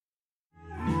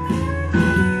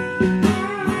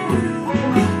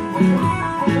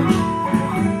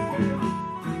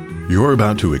You're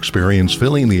about to experience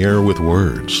Filling the Air with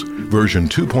Words, version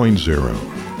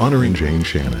 2.0, honoring Jane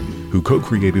Shannon, who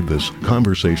co-created this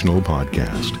conversational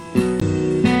podcast.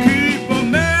 Keep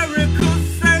America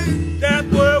safe, that's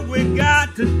what we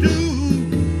got to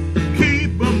do.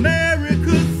 Keep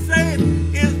America safe,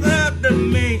 it's up to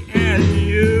me and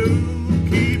you.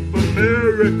 Keep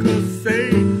America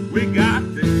safe, we got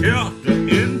the shelter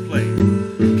in place.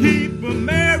 Keep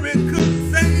America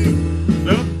safe, it's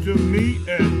up to me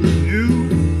and you.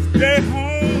 Stay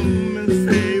home and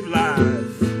save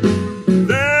lives,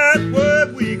 that's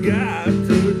what we got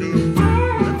to do.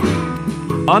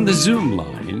 On the Zoom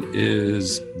line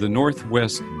is the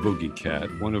Northwest Boogie Cat,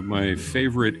 one of my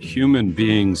favorite human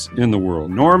beings in the world.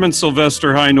 Norman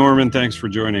Sylvester. Hi, Norman. Thanks for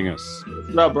joining us.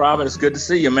 What's up, Robert? It's good to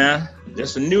see you, man.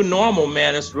 It's a new normal,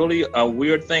 man. It's really a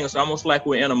weird thing. It's almost like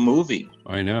we're in a movie.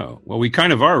 I know. Well, we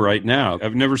kind of are right now.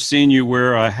 I've never seen you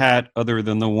wear a hat other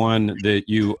than the one that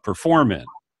you perform in.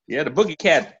 Yeah, the Boogie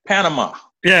Cat, Panama.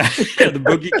 Yeah, the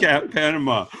Boogie Cat,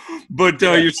 Panama. But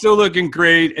you're still looking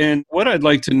great. And what I'd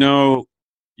like to know,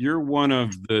 you're one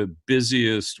of the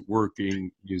busiest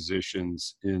working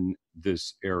musicians in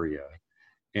this area.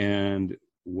 And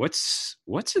what's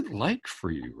it like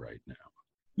for you right now?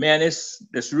 Man, it's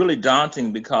really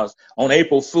daunting because on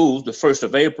April Fool's, the 1st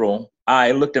of April,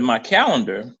 I looked at my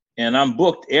calendar and I'm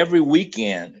booked every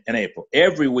weekend in April,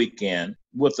 every weekend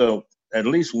with at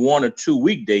least 1 or 2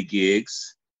 weekday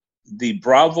gigs. The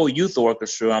Bravo Youth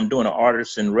Orchestra, I'm doing an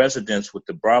artist in residence with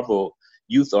the Bravo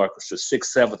Youth Orchestra,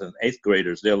 6th, 7th, and 8th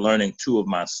graders. They're learning 2 of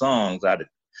my songs out at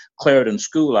Clarendon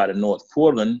School out of North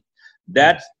Portland.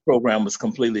 That program was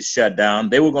completely shut down.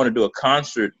 They were going to do a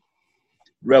concert,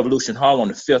 Revolution Hall, on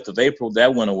the 5th of April.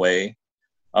 That went away.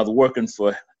 I was working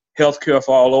for Healthcare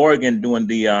for All Oregon doing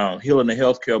the Healing the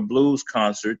Healthcare Blues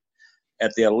concert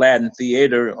at the Aladdin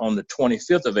Theater on the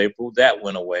 25th of April. That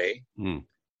went away.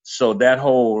 So that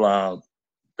whole,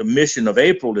 the mission of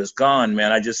April is gone,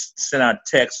 man. I just sent out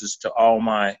texts to all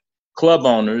my club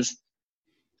owners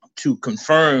to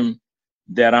confirm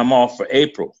that I'm off for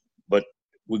April. But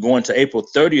we're going to April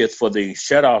 30th for the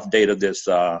shut-off date of this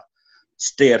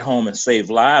Stay at Home and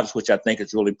Save Lives, which I think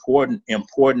is really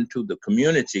important to the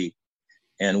community.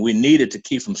 And we needed to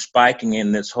keep from spiking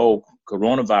in this whole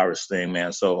coronavirus thing,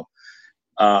 man. So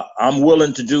I'm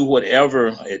willing to do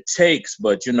whatever it takes,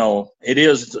 but, you know, it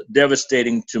is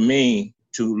devastating to me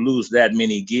to lose that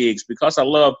many gigs because I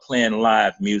love playing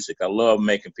live music. I love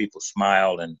making people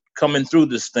smile, and coming through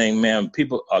this thing, man,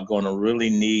 people are going to really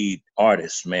need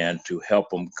artists, man, to help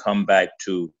them come back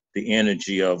to the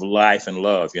energy of life and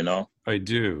love, you know? I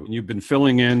do. You've been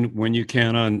filling in when you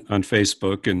can on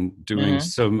Facebook and doing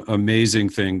some amazing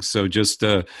things. So just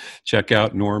check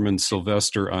out Norman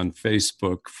Sylvester on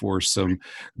Facebook for some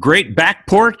great back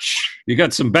porch. You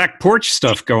got some back porch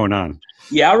stuff going on.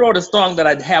 Yeah, I wrote a song that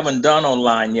I haven't done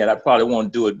online yet. I probably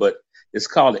won't do it, but it's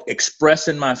called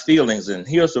Expressing My Feelings. And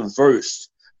here's a verse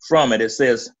from it. It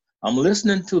says, I'm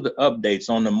listening to the updates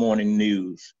on the morning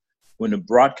news. When the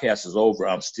broadcast is over,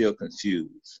 I'm still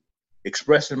confused.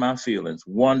 Expressing my feelings,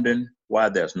 wondering why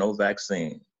there's no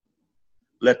vaccine.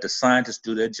 Let the scientists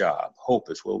do their job. Hope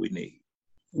is what we need.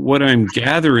 What I'm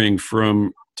gathering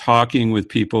from talking with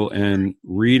people and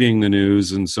reading the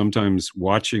news and sometimes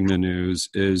watching the news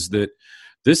is that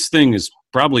this thing is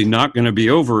probably not going to be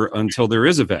over until there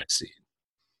is a vaccine.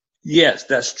 Yes,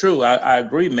 that's true. I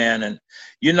agree, man. And,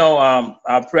 you know,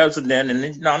 our president,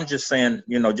 and you know, I'm just saying,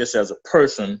 you know, just as a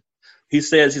person, he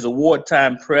says he's a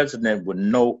wartime president with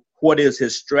no, what is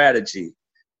his strategy?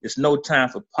 It's no time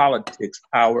for politics,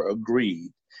 power, or greed.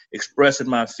 Expressing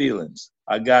my feelings.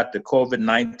 I got the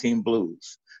COVID-19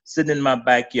 blues. Sitting in my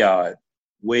backyard,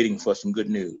 waiting for some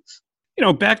good news. You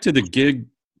know, back to the gig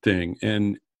thing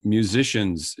and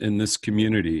musicians in this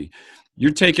community,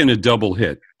 you're taking a double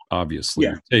hit, obviously.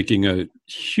 Yeah. You're taking a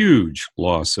huge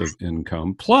loss of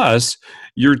income. Plus,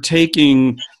 you're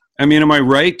taking, I mean, am I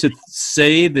right to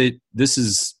say that this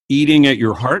is eating at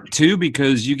your heart too?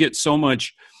 Because you get so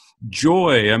much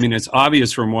joy. I mean, it's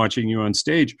obvious from watching you on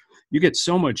stage. You get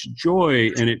so much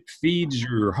joy, and it feeds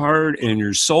your heart and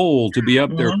your soul to be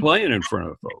up there playing in front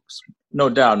of folks. No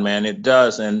doubt, man, it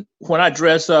does. And when I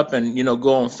dress up and, you know,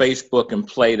 go on Facebook and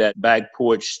play that back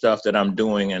porch stuff that I'm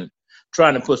doing and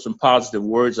trying to put some positive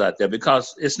words out there,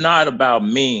 because it's not about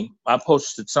me. I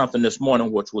posted something this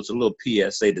morning, which was a little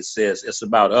PSA that says it's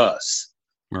about us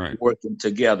working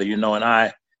together, you know.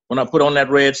 And when I put on that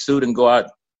red suit and go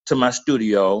out to my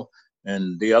studio,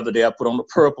 and the other day I put on the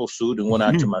purple suit and went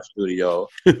out to my studio.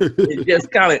 It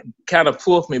just kind of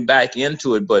pulled me back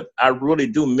into it. But I really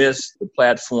do miss the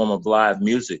platform of live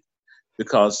music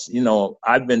because, you know,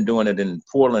 I've been doing it in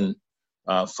Portland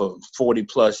for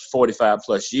 45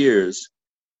 plus years,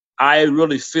 I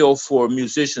really feel for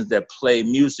musicians that play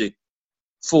music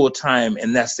full time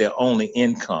and that's their only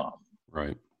income.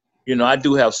 Right. You know, I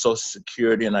do have Social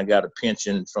Security and I got a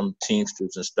pension from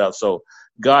Teamsters and stuff. So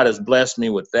God has blessed me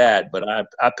with that, but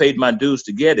I paid my dues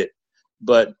to get it.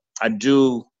 But I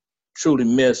do truly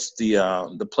miss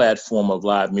the platform of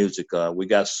live music. We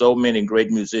got so many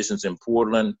great musicians in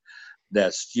Portland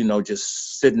that's, you know,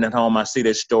 just sitting at home. I see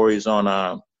their stories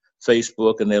on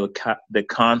Facebook and their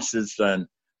concerts and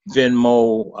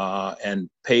Venmo and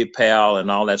PayPal and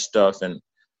all that stuff.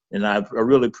 And I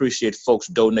really appreciate folks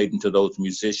donating to those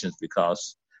musicians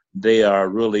because they are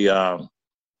really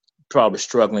probably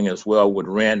struggling as well with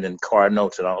rent and car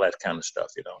notes and all that kind of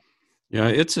stuff, you know. Yeah,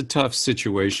 it's a tough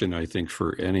situation, I think,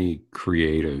 for any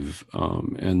creative.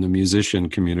 And the musician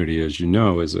community, as you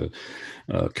know, is a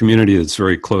community that's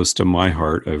very close to my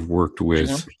heart. I've worked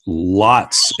with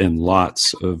lots and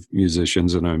lots of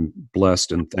musicians, and I'm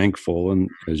blessed and thankful. And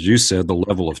as you said, the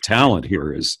level of talent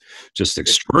here is just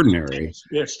extraordinary. It's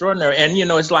extraordinary. And, you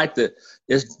know, it's like the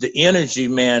energy,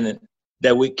 man,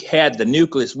 that we had, the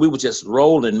nucleus. We were just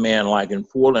rolling, man, like in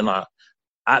Portland.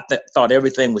 I thought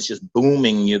everything was just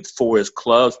booming for his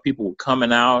clubs. People were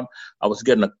coming out. I was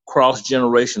getting a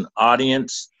cross-generation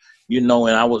audience, you know,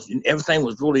 and everything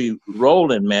was really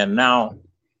rolling, man. Now,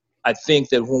 I think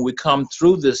that when we come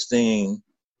through this thing,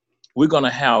 we're going to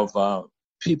have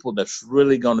people that's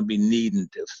really going to be needing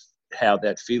to have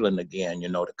that feeling again, you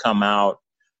know, to come out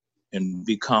and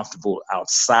be comfortable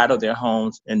outside of their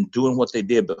homes and doing what they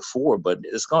did before. But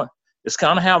it's going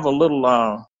to have a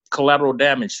little collateral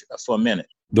damage for a minute.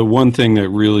 The one thing that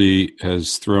really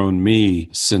has thrown me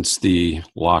since the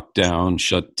lockdown,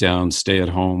 shutdown, stay at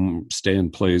home, stay in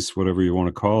place, whatever you want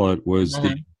to call it, was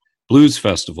the blues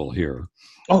festival here.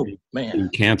 Oh man,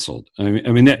 canceled. I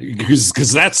mean,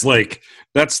 because that's like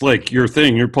your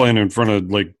thing. You're playing in front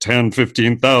of like 10,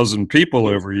 15,000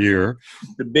 people every year.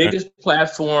 The biggest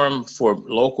platform for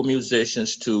local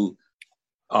musicians to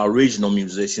regional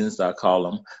musicians, I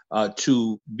call them,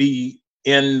 to be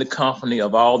in the company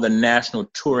of all the national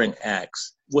touring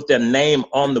acts with their name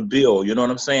on the bill. You know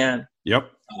what I'm saying? Yep.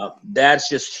 That's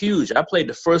just huge. I played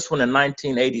the first one in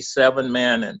 1987,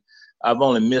 man, and I've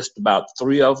only missed about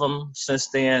 3 of them since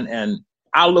then. And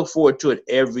I look forward to it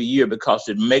every year because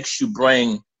it makes you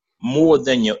bring more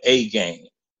than your A game.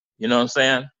 You know what I'm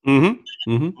saying?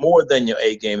 Mm-hmm. Mm-hmm. More than your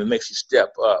A game. It makes you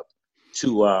step up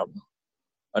to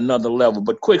another level.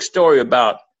 But quick story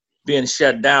about being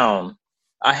shut down.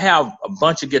 I have a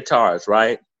bunch of guitars,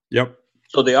 right? Yep.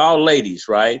 So they're all ladies,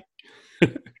 right?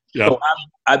 Yep. So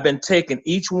I've been taking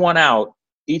each one out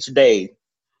each day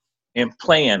and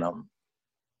playing them.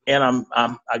 And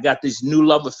I got these new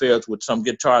love affairs with some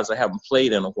guitars I haven't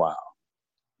played in a while.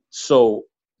 So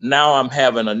now I'm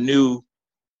having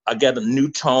I got a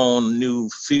new tone, new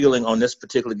feeling on this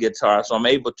particular guitar. So I'm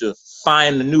able to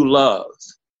find the new love,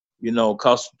 you know,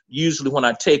 because usually when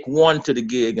I take one to the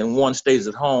gig and one stays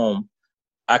at home,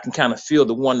 I can kind of feel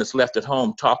the one that's left at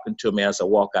home talking to me as I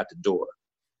walk out the door.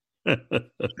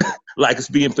 Like it's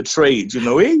being portrayed, you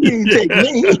know, hey, you can take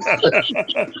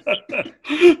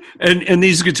me. And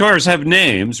these guitars have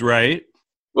names, right?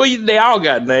 Well, they all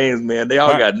got names, man. They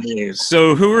all got names.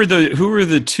 So who are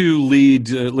the 2 lead?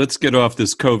 Let's get off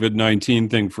this COVID-19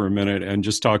 thing for a minute and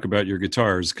just talk about your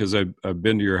guitars, because I've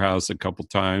been to your house a couple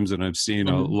times and I've seen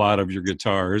a lot of your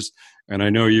guitars, and I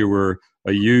know you were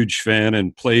a huge fan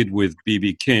and played with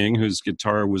B.B. King, whose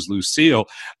guitar was Lucille.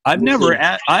 I've never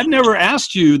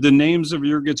asked you the names of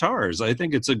your guitars. I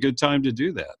think it's a good time to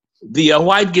do that. The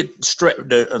white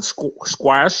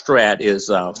Squire Strat is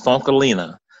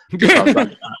Funkalina.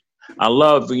 I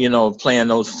love, you know, playing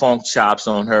those funk chops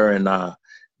on her. And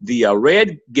the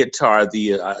red guitar,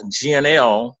 the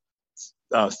GNL,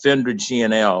 Fender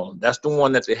GNL, that's the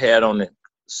one that they had on the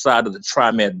side of the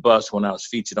TriMet bus when I was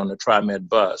featured on the TriMet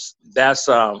bus. That's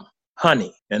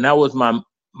Honey. And that was my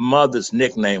mother's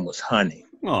nickname, was Honey.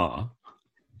 Aww.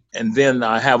 And then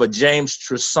I have a James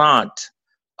Tresant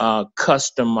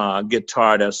custom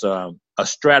guitar that's a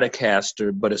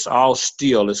Stratocaster, but it's all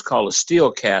steel. It's called a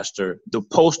Steelcaster. The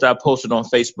post I posted on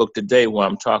Facebook today where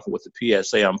I'm talking with the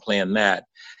PSA, I'm playing that.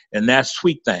 And that's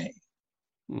Sweet Thing.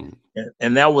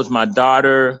 And that was my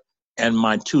daughter and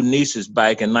my 2 nieces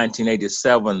back in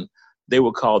 1987. They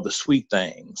were called the Sweet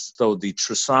Things. So the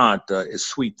Tresant is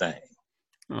Sweet Thing.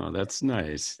 Oh, that's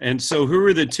nice. And so who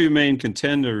are the 2 main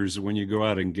contenders when you go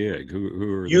out and gig? Who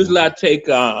are usually I take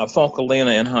a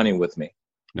Funkalina and Honey with me.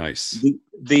 Nice.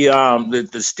 The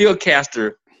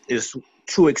Steelcaster is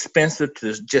too expensive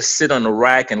to just sit on the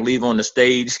rack and leave on the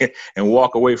stage and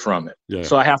walk away from it. Yeah.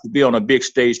 So I have to be on a big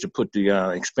stage to put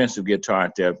the expensive guitar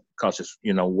out there because it's,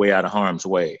 way out of harm's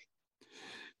way.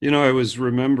 I was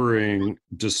remembering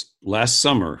just last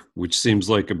summer, which seems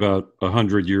like about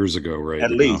 100 years ago, right? At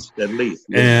least.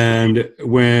 And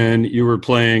when you were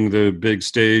playing the big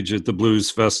stage at the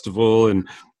Blues Festival, and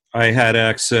I had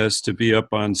access to be up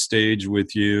on stage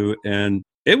with you, and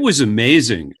it was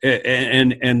amazing.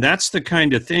 And that's the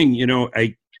kind of thing,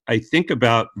 I think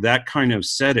about that kind of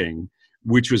setting,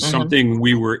 which was something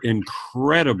we were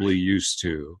incredibly used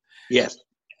to. Yes.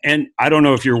 And I don't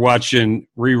know if you're watching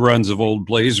reruns of old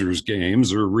Blazers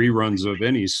games or reruns of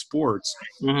any sports.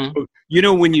 But,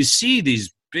 when you see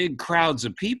these big crowds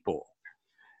of people,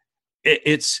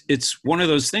 it's one of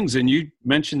those things. And you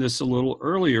mentioned this a little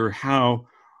earlier, how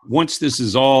once this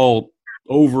is all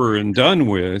over and done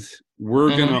with,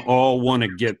 we're going to all want to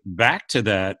get back to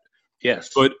that.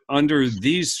 Yes. But under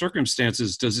these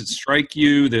circumstances, does it strike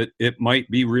you that it might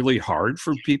be really hard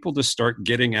for people to start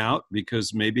getting out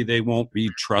because maybe they won't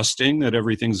be trusting that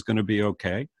everything's going to be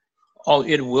okay? Oh,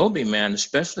 it will be, man,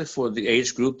 especially for the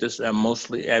age group that's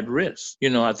mostly at risk.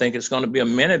 I think it's going to be a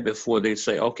minute before they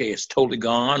say, okay, it's totally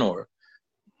gone, or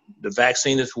the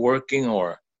vaccine is working,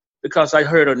 or because I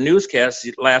heard a newscast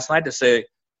last night that said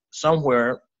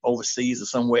somewhere overseas or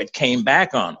somewhere it came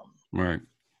back on them. Right.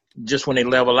 Just when they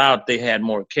level out, they had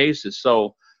more cases.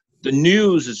 So the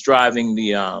news is driving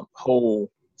the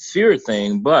whole fear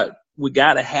thing, but we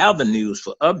got to have the news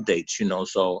for updates,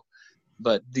 so,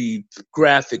 but the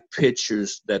graphic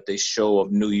pictures that they show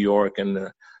of New York and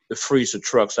the freezer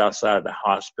trucks outside the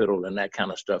hospital and that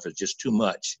kind of stuff is just too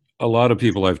much. A lot of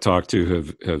people I've talked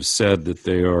to have said that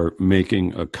they are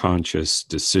making a conscious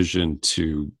decision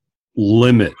to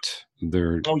limit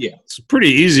their. Oh, yeah. It's pretty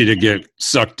easy to get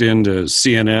sucked into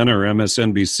CNN or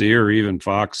MSNBC or even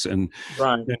Fox and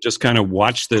just kind of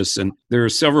watch this. And there are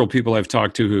several people I've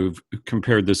talked to who've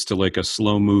compared this to like a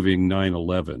slow moving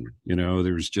 9/11.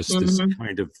 There's just this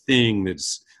kind of thing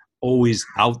that's always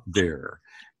out there.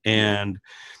 And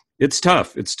it's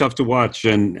tough. It's tough to watch.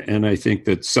 And I think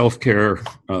that self-care,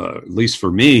 at least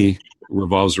for me,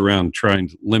 revolves around trying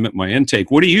to limit my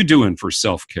intake. What are you doing for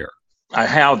self-care? I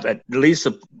have at least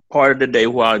a part of the day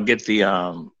where I get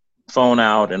the phone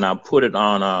out and I put it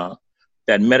on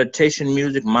that meditation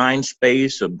music, Mind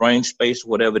Space or Brain Space,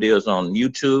 whatever it is, on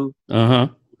YouTube.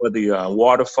 Where the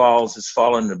waterfalls is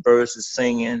falling, the birds is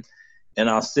singing, and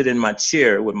I'll sit in my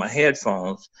chair with my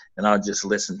headphones and I'll just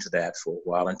listen to that for a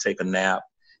while and take a nap.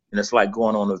 And it's like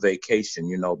going on a vacation,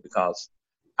 because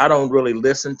I don't really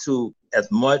listen to as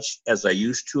much as I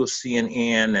used to of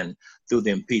CNN and through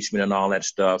the impeachment and all that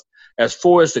stuff. As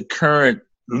far as the current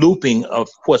looping of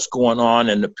what's going on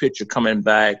and the picture coming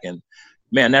back, and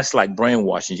man, that's like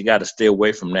brainwashing. You got to stay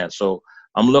away from that. So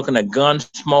I'm looking at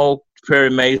Gunsmoke, Perry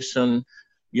Mason,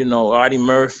 Artie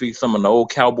Murphy, some of the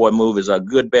old cowboy movies are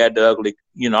Good, Bad, the Ugly,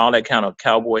 all that kind of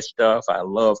cowboy stuff. I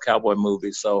love cowboy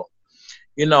movies. So,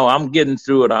 I'm getting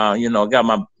through it.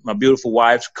 Got my beautiful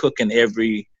wife's cooking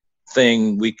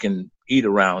everything we can eat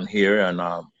around here. And,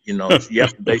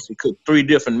 yesterday she cooked 3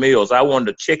 different meals. I wanted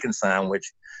a chicken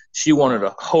sandwich. She wanted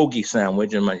a hoagie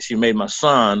sandwich, and she made my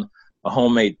son a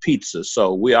homemade pizza.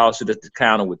 So we all sit at the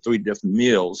counter with 3 different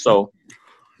meals. So,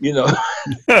 and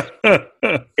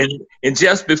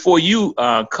just before you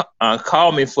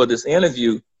called me for this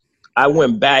interview, I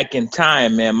went back in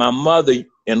time, man. My mother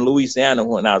in Louisiana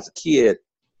when I was a kid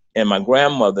and my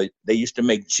grandmother, they used to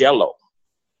make Jell-O.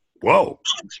 Whoa.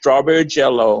 Strawberry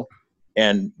Jell-O.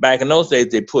 And back in those days,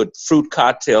 they put fruit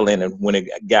cocktail in it when it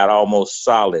got almost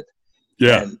solid.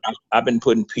 Yeah. And I've been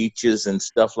putting peaches and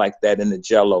stuff like that in the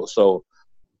Jell-O. So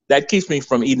that keeps me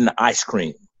from eating the ice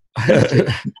cream.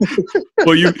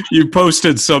 Well, you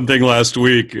posted something last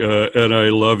week, and I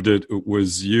loved it. It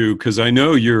was you, because I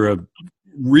know you're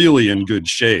really in good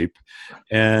shape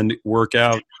and work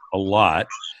out a lot.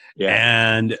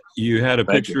 Yeah. And you had a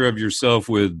picture of yourself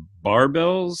with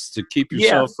barbells to keep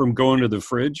yourself from going to the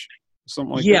fridge,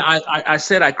 something like that. Yeah, I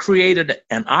said I created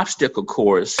an obstacle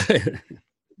course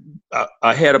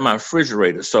ahead of my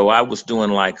refrigerator. So I was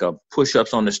doing like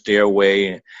push-ups on the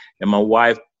stairway, and my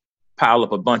wife piled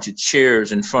up a bunch of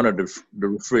chairs in front of the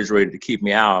refrigerator to keep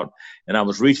me out. And I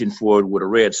was reaching for it with a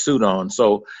red suit on.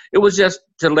 So it was just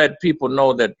to let people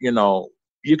know that,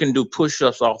 you can do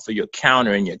push-ups off of your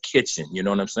counter in your kitchen. You know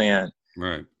what I'm saying?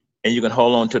 Right. And you can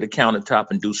hold on to the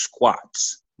countertop and do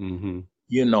squats. Mm-hmm.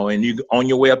 And you on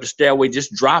your way up the stairway,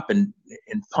 just drop and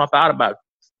pump out about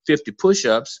 50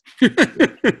 push-ups.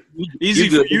 Easy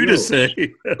for you to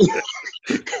say.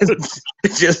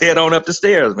 Just head on up the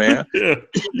stairs, man.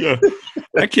 Yeah.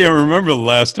 I can't remember the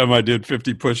last time I did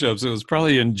 50 push-ups. It was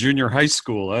probably in junior high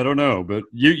school. I don't know, but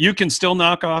you can still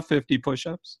knock off 50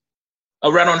 push-ups?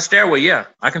 Oh, right on the stairway, yeah.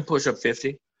 I can push up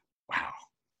 50. Wow.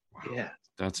 Yeah.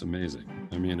 That's amazing.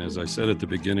 I mean, as I said at the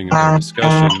beginning of our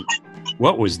discussion,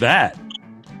 what was that?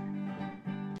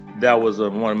 That was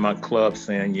one of my clubs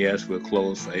saying, yes, we're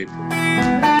closed for April.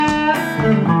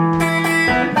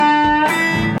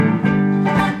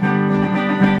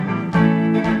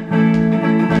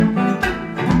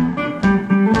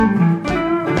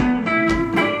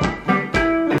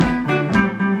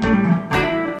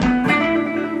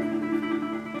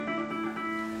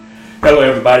 Hello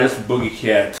everybody, this is Boogie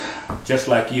Cat. Just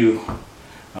like you,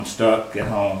 I'm stuck at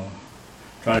home,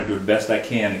 trying to do the best I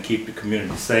can to keep the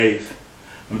community safe.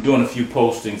 I'm doing a few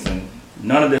postings, and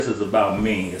none of this is about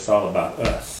me, it's all about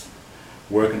us,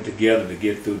 working together to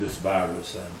get through this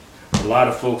virus. And a lot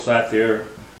of folks out there,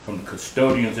 from the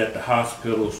custodians at the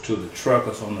hospitals to the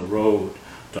truckers on the road,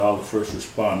 to all the first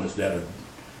responders that are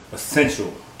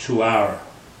essential to our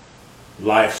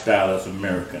lifestyle as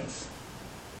Americans.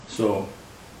 So,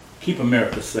 keep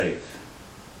America safe.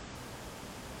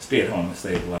 Stay at home and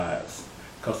save lives.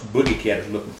 Because Boogie Cat is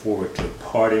looking forward to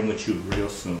partying with you real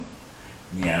soon.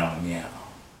 Meow, meow.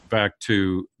 Back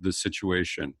to the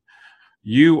situation.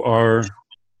 You are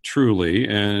truly,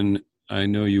 and I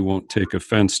know you won't take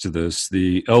offense to this,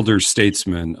 the elder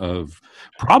statesman of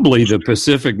probably the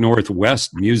Pacific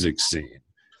Northwest music scene.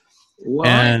 Well,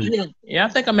 I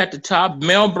think I'm at the top.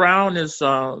 Mel Brown is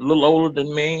a little older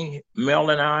than me. Mel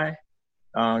and I.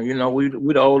 We're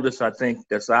the oldest, I think,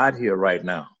 that's out here right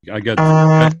now. I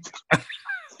got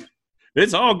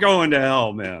it's all going to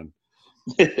hell, man.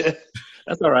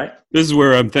 That's all right. This is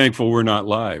where I'm thankful we're not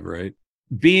live, right?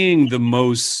 Being the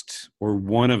most, or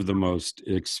one of the most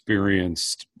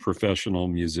experienced professional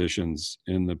musicians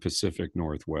in the Pacific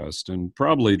Northwest and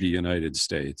probably the United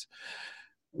States,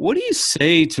 what do you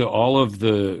say to all of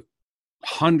the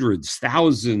hundreds,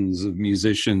 thousands of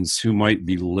musicians who might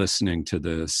be listening to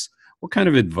this? What kind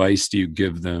of advice do you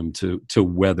give them to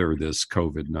weather this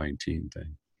COVID-19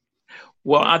 thing?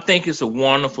 Well, I think it's a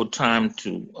wonderful time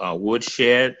to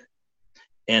woodshed.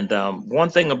 And one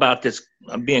thing about this,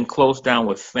 being close down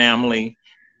with family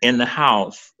in the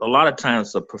house, a lot of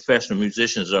times the professional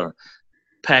musicians are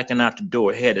packing out the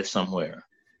door, headed somewhere.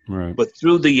 Right. But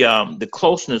through the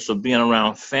closeness of being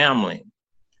around family,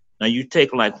 now you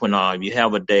take like when you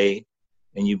have a day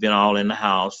and you've been all in the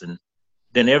house and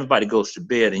then everybody goes to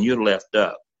bed and you're left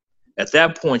up. At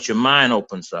that point, your mind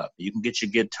opens up. You can get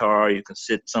your guitar, you can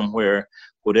sit somewhere,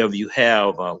 whatever you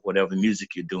have, whatever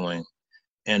music you're doing.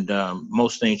 And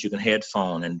most things you can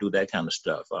headphone and do that kind of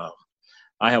stuff.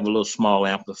 I have a little small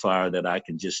amplifier that I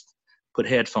can just put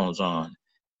headphones on.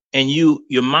 And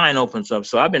your mind opens up.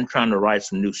 So I've been trying to write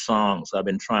some new songs. I've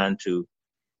been trying to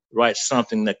write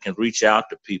something that can reach out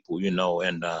to people,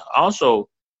 and also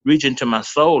reach into my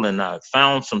soul. And I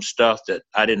found some stuff that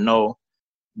I didn't know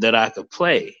that I could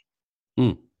play.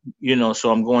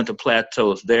 So I'm going to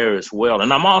plateaus there as well.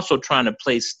 And I'm also trying to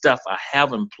play stuff I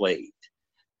haven't played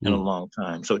in a long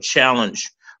time. So challenge,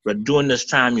 but during this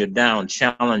time you're down,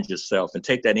 challenge yourself and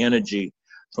take that energy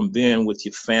from being with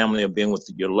your family or being with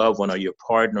your loved one or your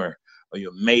partner or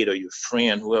your mate or your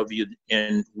friend, whoever you're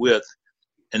in with.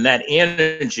 And that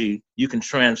energy you can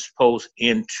transpose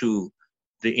into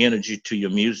the energy to your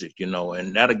music,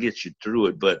 and that'll get you through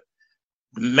it. But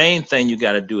the main thing you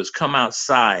got to do is come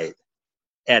outside.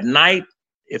 At night,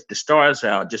 if the stars are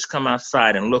out, just come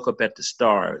outside and look up at the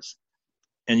stars.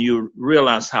 And you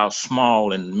realize how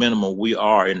small and minimal we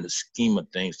are in the scheme of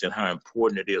things and how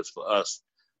important it is for us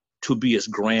to be as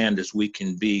grand as we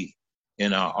can be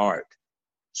in our art.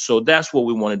 So that's what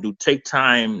we want to do. Take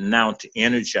time now to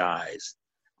energize.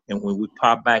 And when we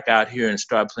pop back out here and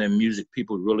start playing music,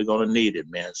 people are really going to need it,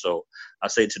 man. So I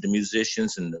say to the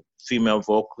musicians and the female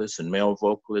vocalists and male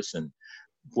vocalists and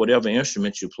whatever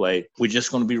instrument you play, we're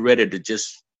just going to be ready to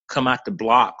just come out the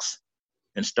blocks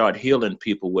and start healing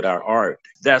people with our art.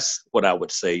 That's what I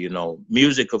would say,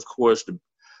 Music, of course,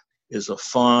 is a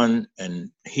fun and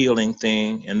healing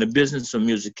thing. And the business of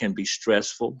music can be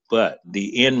stressful, but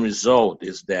the end result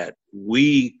is that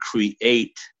we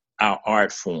create our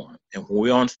art form. And when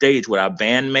we're on stage with our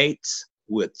bandmates,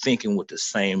 we're thinking with the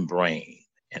same brain.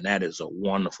 And that is a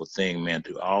wonderful thing, man,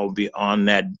 to all be on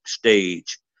that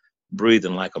stage,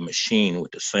 breathing like a machine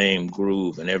with the same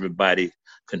groove and everybody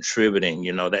contributing,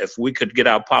 that if we could get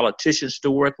our politicians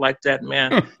to work like that,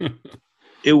 man,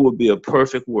 it would be a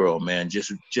perfect world, man.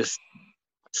 Just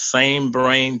same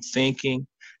brain thinking,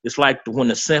 It's like when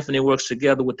the symphony works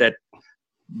together with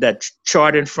that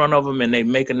chart in front of them, and they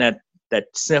making that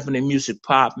symphony music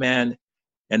pop, man.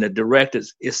 And the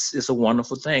directors, it's a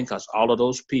wonderful thing because all of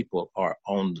those people are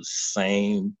on the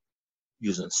same,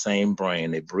 using the same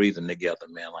brain. They're breathing together,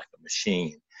 man, like a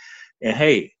machine. And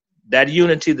hey, that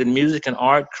unity that music and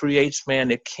art creates,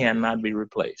 man, it cannot be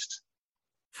replaced.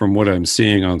 From what I'm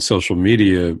seeing on social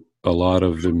media, a lot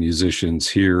of the musicians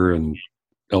here and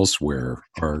elsewhere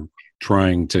are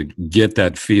trying to get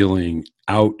that feeling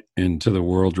out into the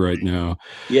world right now.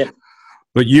 Yeah.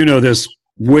 But you know this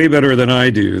way better than I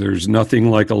do. There's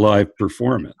nothing like a live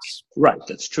performance. Right,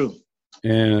 that's true.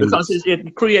 And because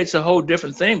it creates a whole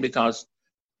different thing, because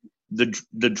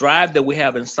the drive that we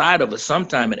have inside of us,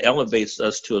 sometimes it elevates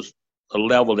us to a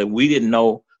level that we didn't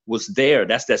know was there.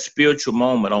 That's that spiritual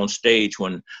moment on stage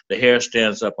when the hair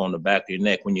stands up on the back of your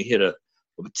neck, when you hit a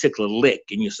particular lick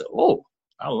and you say, oh,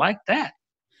 I like that.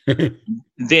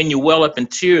 Then you well up in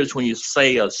tears when you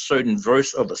say a certain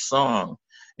verse of a song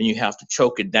and you have to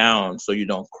choke it down so you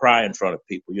don't cry in front of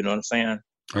people. You know what I'm saying?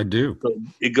 I do. So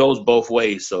it goes both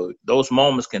ways. So those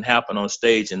moments can happen on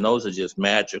stage, and those are just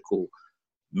magical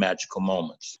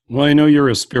moments. Well, I know you're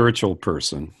a spiritual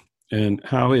person. And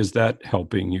how is that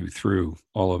helping you through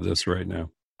all of this right now?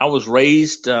 I was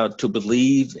raised to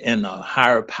believe in a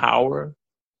higher power.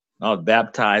 I was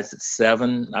baptized at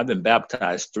 7. I've been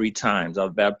baptized 3 times. I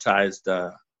was baptized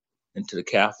into the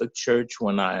Catholic Church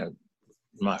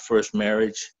my first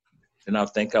marriage. And I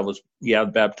think I was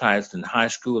baptized in high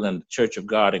school in the Church of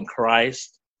God in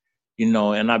Christ.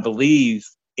 And I believe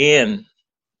in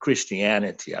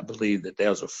Christianity. I believe that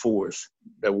there's a force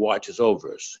that watches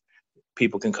over us.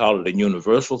 People can call it a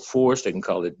universal force. They can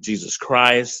call it Jesus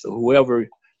Christ or whoever,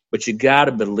 but you got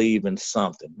to believe in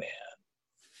something, man.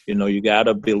 You got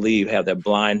to believe, have that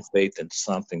blind faith in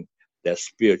something that's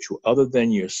spiritual other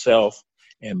than yourself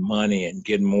and money and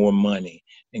getting more money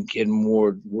and getting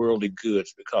more worldly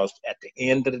goods, because at the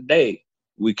end of the day,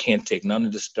 we can't take none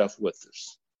of this stuff with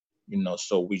us.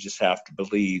 So we just have to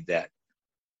believe that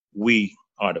we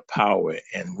are the power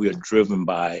and we're driven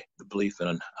by the belief in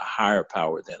a higher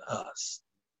power than us.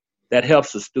 That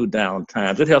helps us through down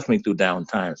times. It helps me through down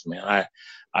times, man.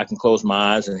 I can close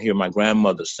my eyes and hear my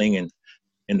grandmother singing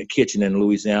in the kitchen in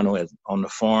Louisiana on the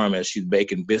farm as she's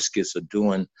baking biscuits or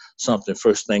doing something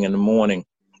first thing in the morning.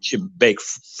 She baked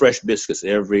fresh biscuits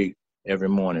every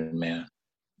morning, man,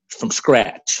 from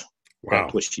scratch. Wow.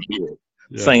 That's what she did.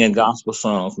 Yeah. Singing gospel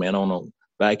songs, man,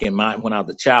 back in when I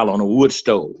was a child on a wood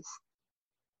stove.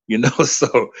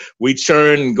 So we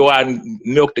go out and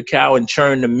milk the cow and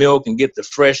churn the milk and get the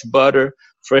fresh butter.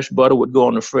 Fresh butter would go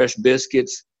on the fresh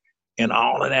biscuits. And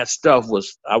all of that stuff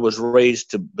I was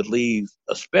raised to believe,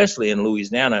 especially in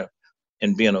Louisiana,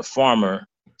 and being a farmer.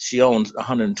 She owns a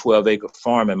 112-acre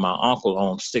farm, and my uncle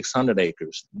owns 600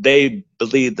 acres. They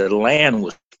believed the land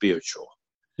was spiritual.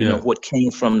 Yeah. What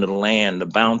came from the land, the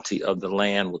bounty of the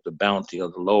land was the bounty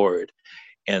of the Lord.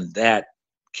 And that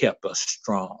kept us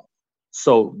strong.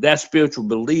 So that spiritual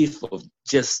belief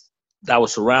I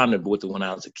was surrounded with it when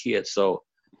I was a kid. So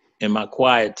in my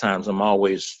quiet times, I'm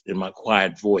always in my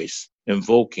quiet voice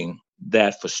invoking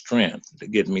that for strength to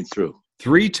get me through.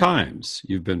 3 times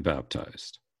you've been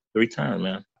baptized. 3 times,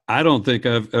 man. I don't think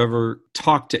I've ever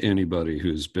talked to anybody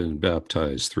who's been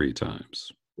baptized 3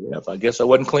 times. Yeah, I guess I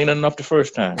wasn't clean enough the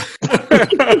first time.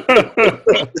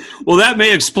 Well, that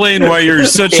may explain why you're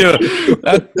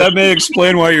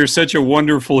such a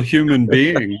wonderful human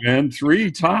being, man.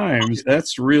 3 times.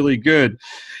 That's really good.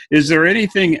 Is there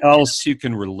anything else you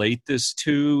can relate this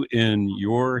to in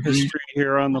your history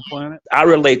here on the planet? I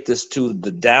relate this to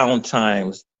the down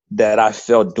times that I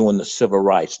felt during the civil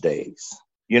rights days.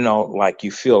 Like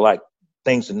you feel like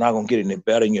things are not going to get any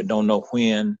better and you don't know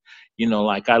when.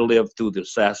 Like I lived through the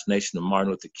assassination of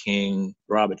Martin Luther King,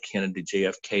 Robert Kennedy,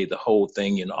 JFK, the whole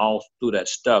thing, all through that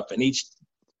stuff. And each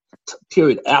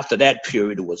period after that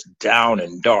period was down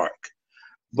and dark.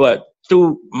 But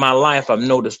through my life, I've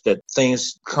noticed that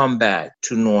things come back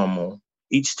to normal.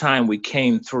 Each time we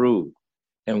came through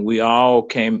and we all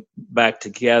came back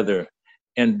together.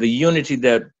 And the unity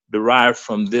that derived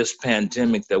from this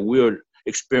pandemic that we're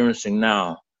experiencing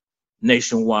now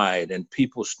nationwide, and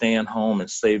people staying home and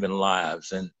saving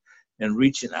lives and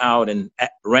reaching out, and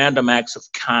random acts of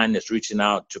kindness, reaching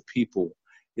out to people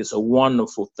is a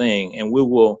wonderful thing. And we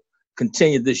will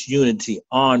continue this unity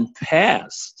on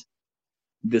past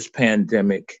this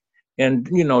pandemic. And,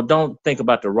 don't think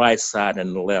about the right side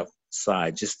and the left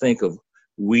side. Just think of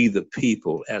we, the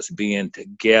people, as being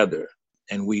together,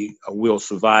 and we will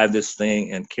survive this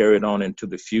thing and carry it on into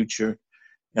the future.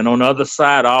 And on the other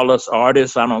side, all us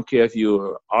artists, I don't care if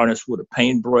you're an artist with a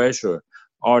paintbrush or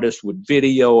artists with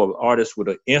video, or artists with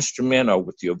an instrument, or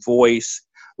with your voice,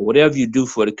 or whatever you do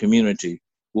for the community,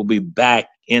 we'll be back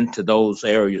into those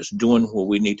areas doing what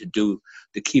we need to do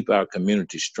to keep our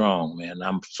community strong, man.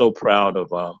 I'm so proud of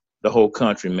the whole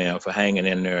country, man, for hanging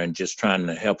in there and just trying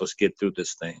to help us get through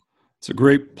this thing. It's a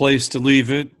great place to leave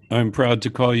it. I'm proud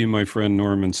to call you my friend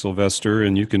Norman Sylvester,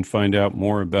 and you can find out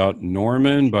more about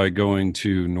Norman by going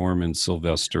to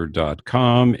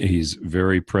normansylvester.com. He's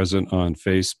very present on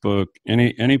Facebook.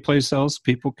 Any place else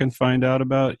people can find out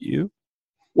about you?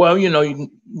 Well,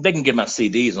 they can get my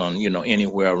CDs on,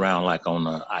 anywhere around, like on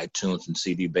iTunes and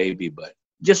CD Baby, but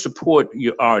just support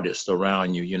your artists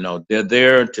around you. They're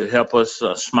there to help us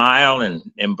smile and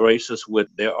embrace us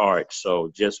with their art.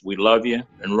 So we love you.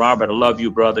 And Robert, I love you,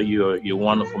 brother. You're a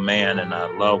wonderful man, and I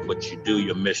love what you do.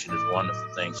 Your mission is a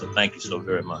wonderful thing. So thank you so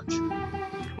very much.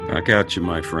 I got you,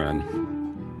 my friend.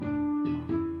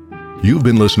 You've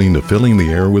been listening to Filling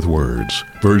the Air with Words,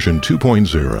 version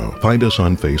 2.0. Find us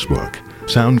on Facebook,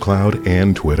 SoundCloud,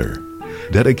 and Twitter.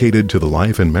 Dedicated to the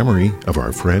life and memory of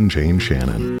our friend Jane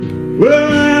Shannon.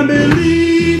 Well, I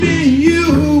believe in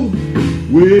you.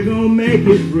 We're gonna make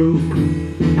it through.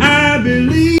 I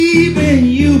believe in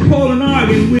you, Paul and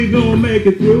Argan. We're gonna make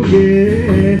it through.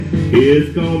 Yeah,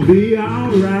 it's gonna be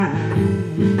alright.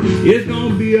 It's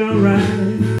gonna be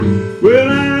alright. Well,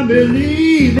 I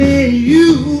believe in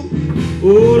you.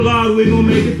 Oh Lord, we're gonna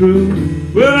make it through.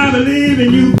 Well, I believe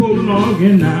in you, Paul and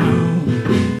Argan now.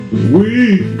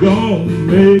 We gon'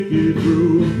 make it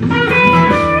through.